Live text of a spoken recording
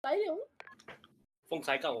来了，風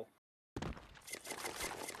踩鳩，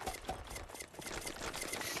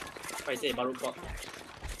費事巴魯角。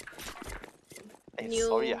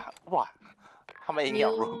sorry 啊，哇，係咪影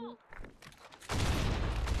入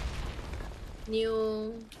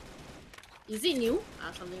New. Is it new?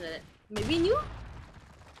 Something like that. Maybe new?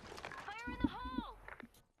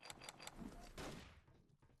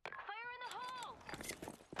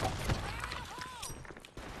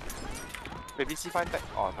 Maybe C find back.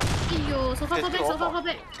 Oh, no. So far fall back.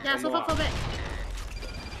 Yeah, so far fall back.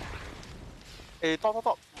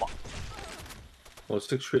 Top. Oh,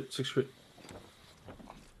 6 straight.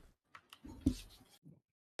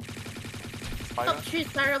 Top 3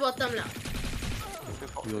 spiral bottom 了。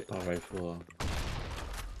又打 rifle 啊！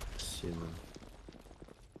天啊！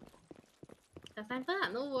打3分啊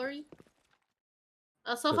 ，no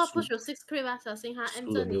worry。so far push 有6 creep 啊，小心他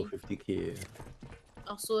M 着你。输了没有 50k。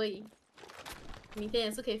哦，所以明天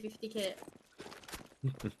也是可以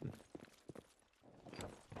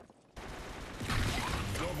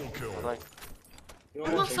 50k。Double kill.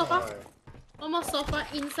 Almost so far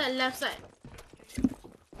inside left side.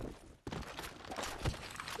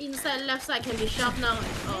 Inside left side can be sharp now.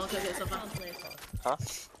 Oh, okay, so far. Huh?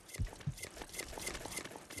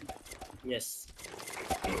 Yes.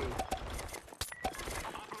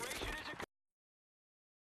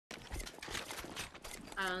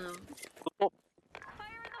 I don't know.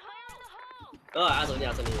 Oh, I asked only.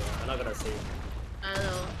 I'm not gonna say. I don't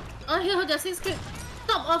know. Oh, here, the 6 creep.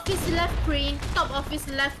 Top office left print. Top office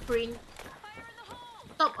left print.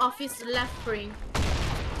 Top office left print.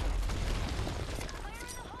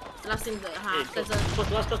 Last in the there's a close.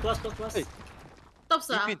 top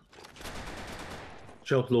sir.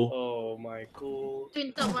 Shelf low. Oh my god.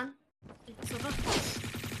 Twin top one. So far.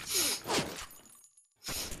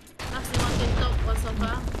 Last one twin top one so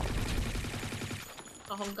far.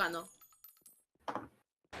 好紅緊哦。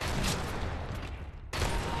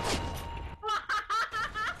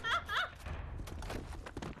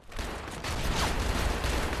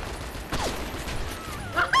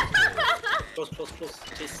Close.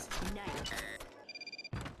 Chase.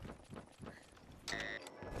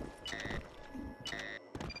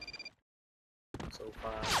 So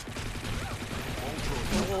far.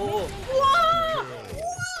 Oh.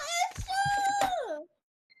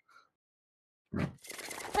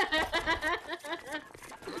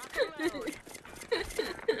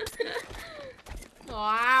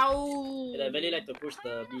 Wow. I really like to push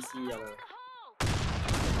the BC. I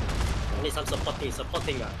need some supporting.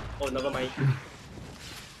 Oh, never mind.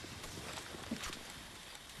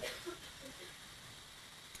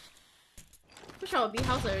 Push our B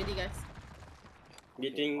house already, guys.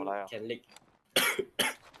 Meeting can lick.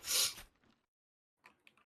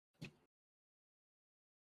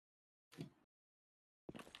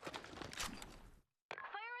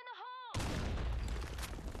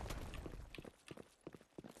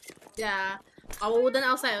 Yeah, our wooden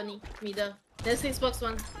outside only, middle. Then 6 box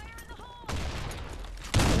one.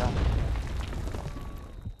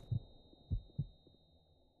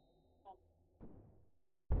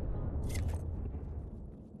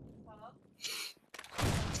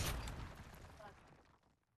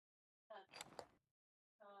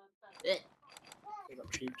 I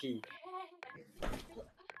got 3P.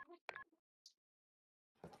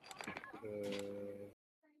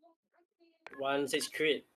 One says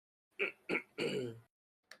crit.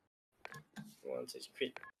 One says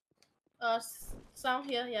crit. Sound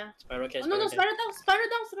here, yeah. Spiral catch. Oh, no, spiral down.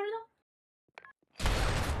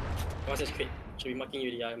 One says crit. Should be marking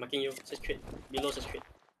you. Yeah, marking you. Says crit. Below says crit.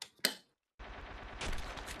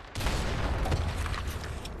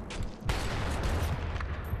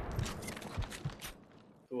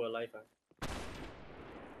 Two alive.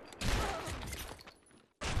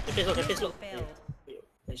 Can face low.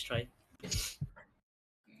 Let's try.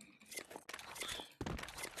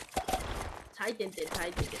 差一点点。差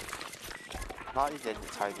一点点。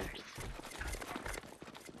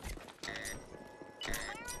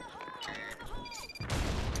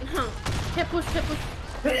Can push.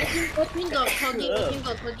 Open door,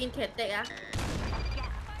 clogging can take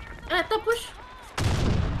top push.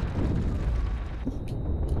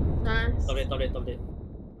 Nice. Top dead.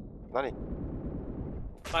 Nani?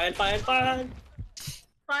 Fire. Fire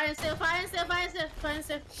and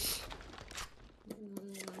save.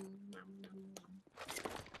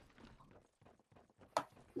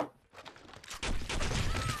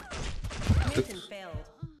 Mission failed.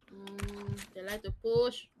 They like to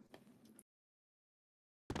push.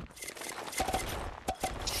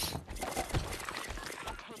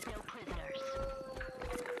 Take no prisoners.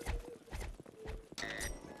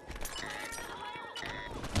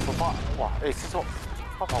 哇！哎，是说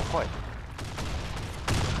他跑快。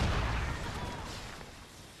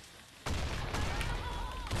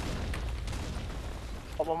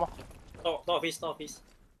帮！到 office。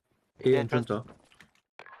 A entrance 啊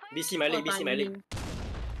BC 埋力 BC 埋力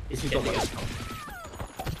 ，AC 到埋。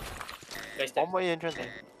 ，guys 我唔可以 entrance。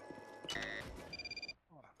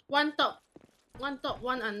 One top,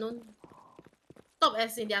 one unknown. Top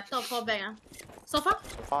as in their top fall back. Sofa?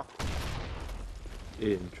 sofa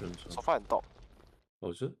A entrance 啊， sofa and top。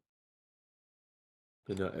 哦是？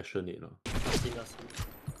跟住 action 你啦。先啦先。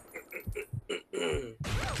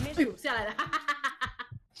哎呦，下来了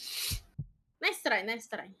！Nice try, nice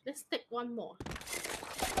try. Let's take one more.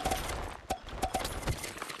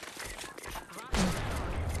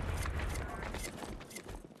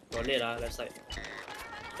 我列啦 left side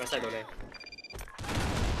度咧。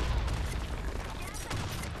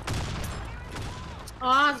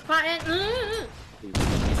哦，far end，BC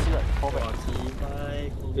right fall 哇 back。 ，T5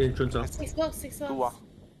 A entrance 啊， six work, six Two work. 啊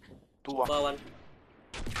，two 啊。 sofa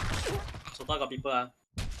one。sofa got people 啊。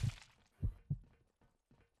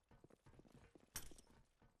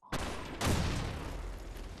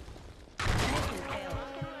Mission failed.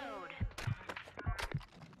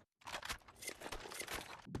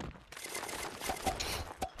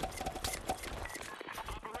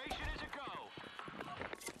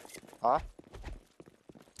 Hả?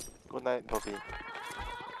 Good night, Toby.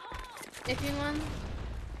 18-1.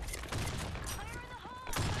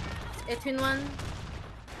 18-1.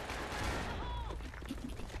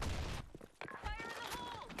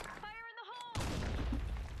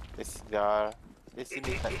 It's their AC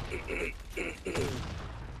midnight.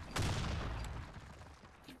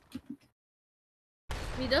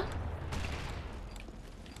 Middle.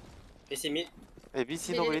 AC mid Hey,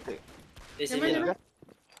 BC nobody take. AC Never, mid never. ah.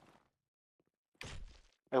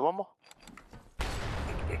 Hey, one more.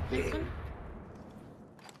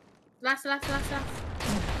 Last. Mission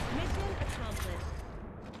accomplished.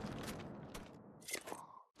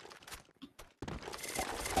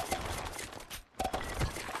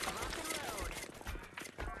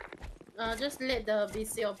 Just let the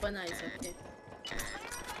BC open. It's okay.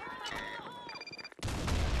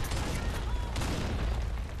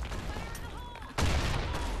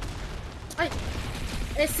 Ay!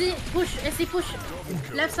 AC push.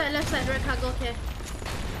 Left side, red cargo, okay.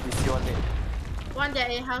 BC one day. One there,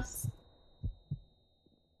 A house.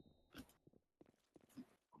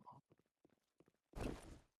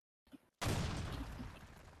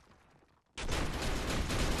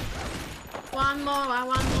 One more.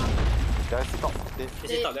 Guys, stop. They,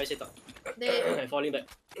 AC top. They Falling back.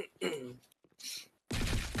 Mission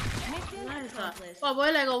nice. accomplished. Wow,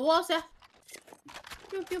 boy, like a wall, yeah.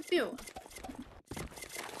 Pew.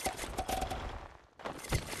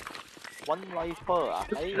 one rifle 啊，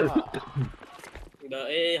哎呀， The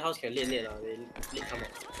A house can lead lah. They lead come out.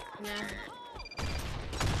 Yeah.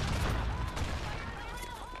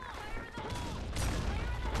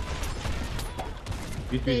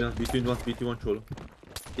 Between one throw 咯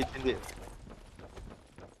between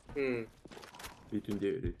it.，between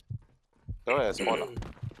there already， That one is spawn 啊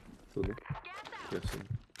don't know， yes，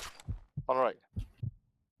 ，spawn right.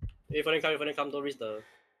 If they come, don't risk the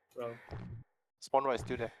round. Spawn right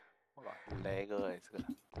still there. 哇，lag 哎，这个。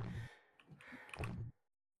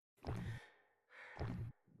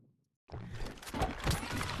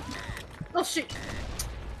 Oh shit.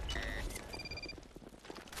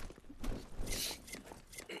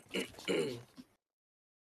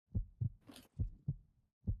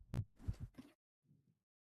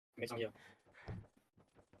 Make some here.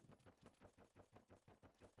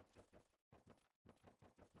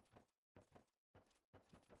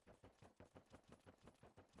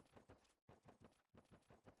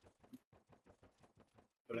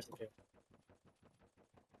 Let's okay.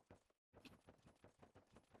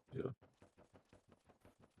 Yeah.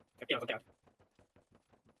 Okay.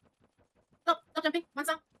 Stop jumping. One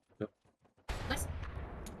sound. Yep. Nice.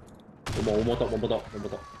 One more top.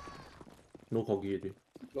 No corgi already.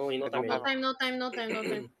 No, no time. No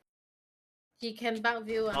time. He can back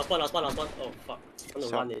view. Last one. Oh fuck. I'm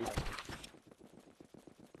gonna run it.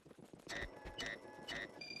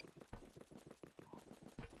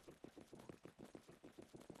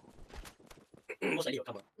 Most likely will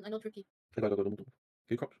come out. I know tricky. Go. Can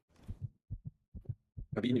you crouch?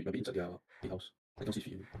 Might be inside their house. I don't see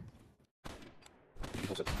feet.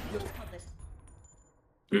 House. Yes. Accomplished.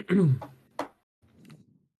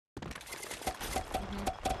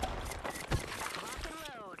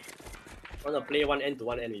 I wanna play one end to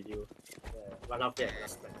one end with you. Run half there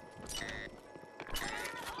last time.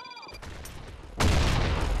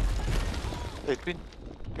 Hey, green.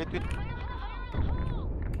 Twin.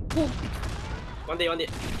 Boom. One day.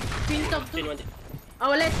 Twin top Twin tu. one day.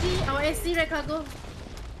 Our SC red cargo.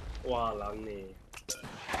 Walang ni.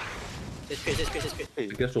 Just quit. Hey,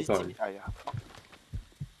 I guess so far. yeah.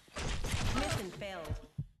 Mission failed.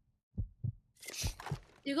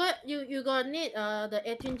 You got need the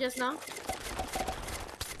 18 just now?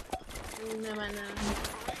 Never mind.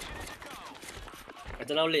 I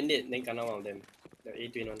don't know late need, then kena one of them. The A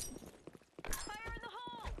twin one.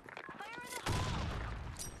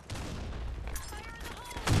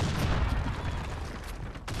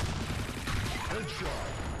 Headshot.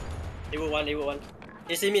 Evo one.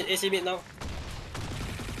 AC mid now.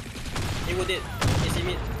 Evo dead. AC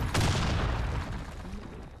mid.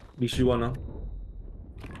 BC one now.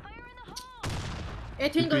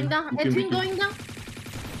 18 going down. 18 going down.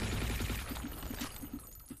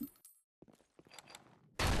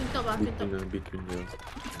 Twin top. Between the.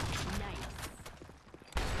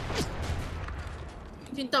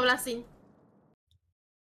 Twin top last scene.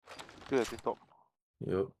 Good, twin top.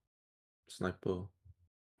 Yep. Sniper.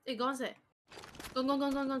 Gone sir.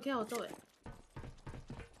 Gone. 企我周圍。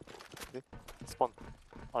 Spawn.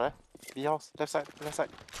 Alright. B house. Left side.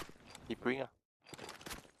 He bring.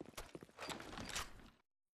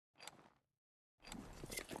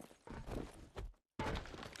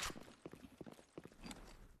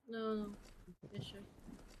 No. Yeah, sure.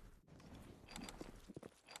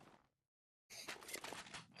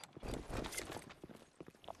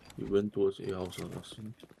 He went towards A house last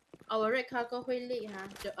scene. Our red cargo 會 leak 哈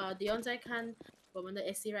，Dion 在看我們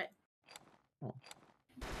的 SC right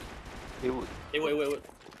Evo. Evo.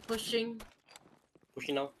 pushing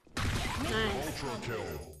Pushing now. nice. Ultra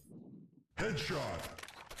kill. Headshot.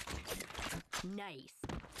 Nice.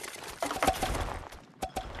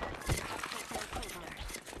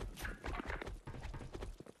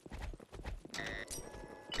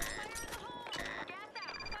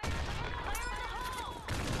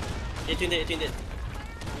 A twin dead.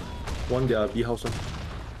 One there, B house one.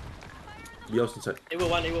 B house inside. Evo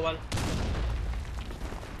one.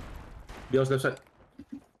 B house left side.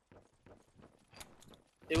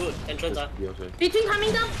 Evo entrance ah. B house right. Between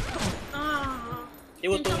coming down.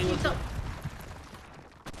 Evo Twin top, two. twin top.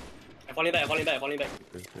 I'm falling back. Okay.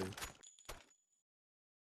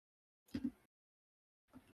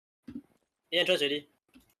 A entrance already.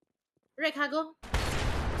 Red cargo.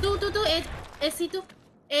 Two. SC2.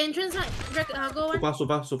 Entrance right. Red cargo one. So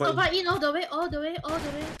far. So far in all the way.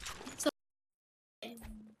 So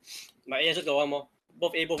My A just got one more.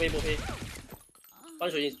 Both A. One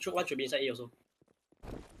should be inside A also.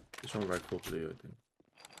 This one rifle player, I think.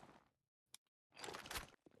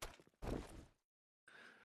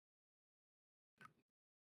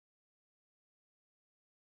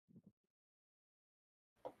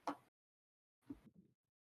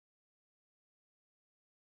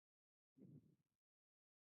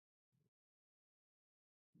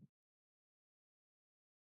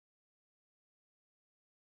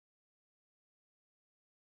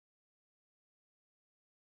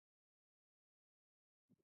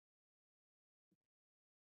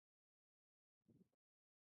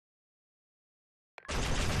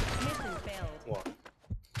 Mission failed. Wow.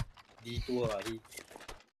 D2 ah, he.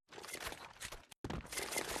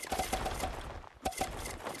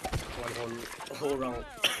 One whole round.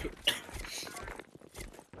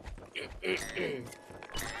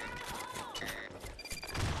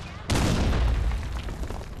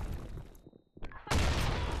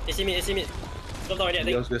 AC mid. Drop down already, I B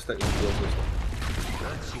think. house left side. B house left side.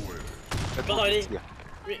 Excellent. Drop down already. Yeah.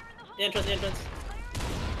 Entrance.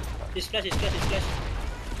 His flash. Flash.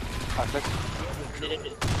 Dead.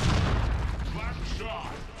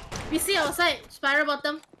 BlackShot. we see outside. Spiral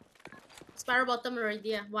bottom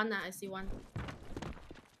already. One I see one.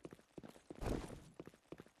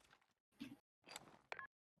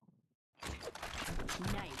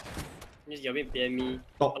 Nice. This guy been PM me.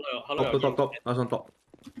 Top. How long Top. Last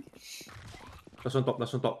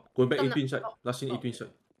one top. Going back Top 18 side. Last scene top. 18 side.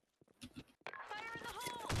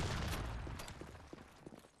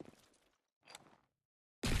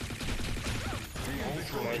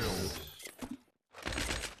 Ultra kill.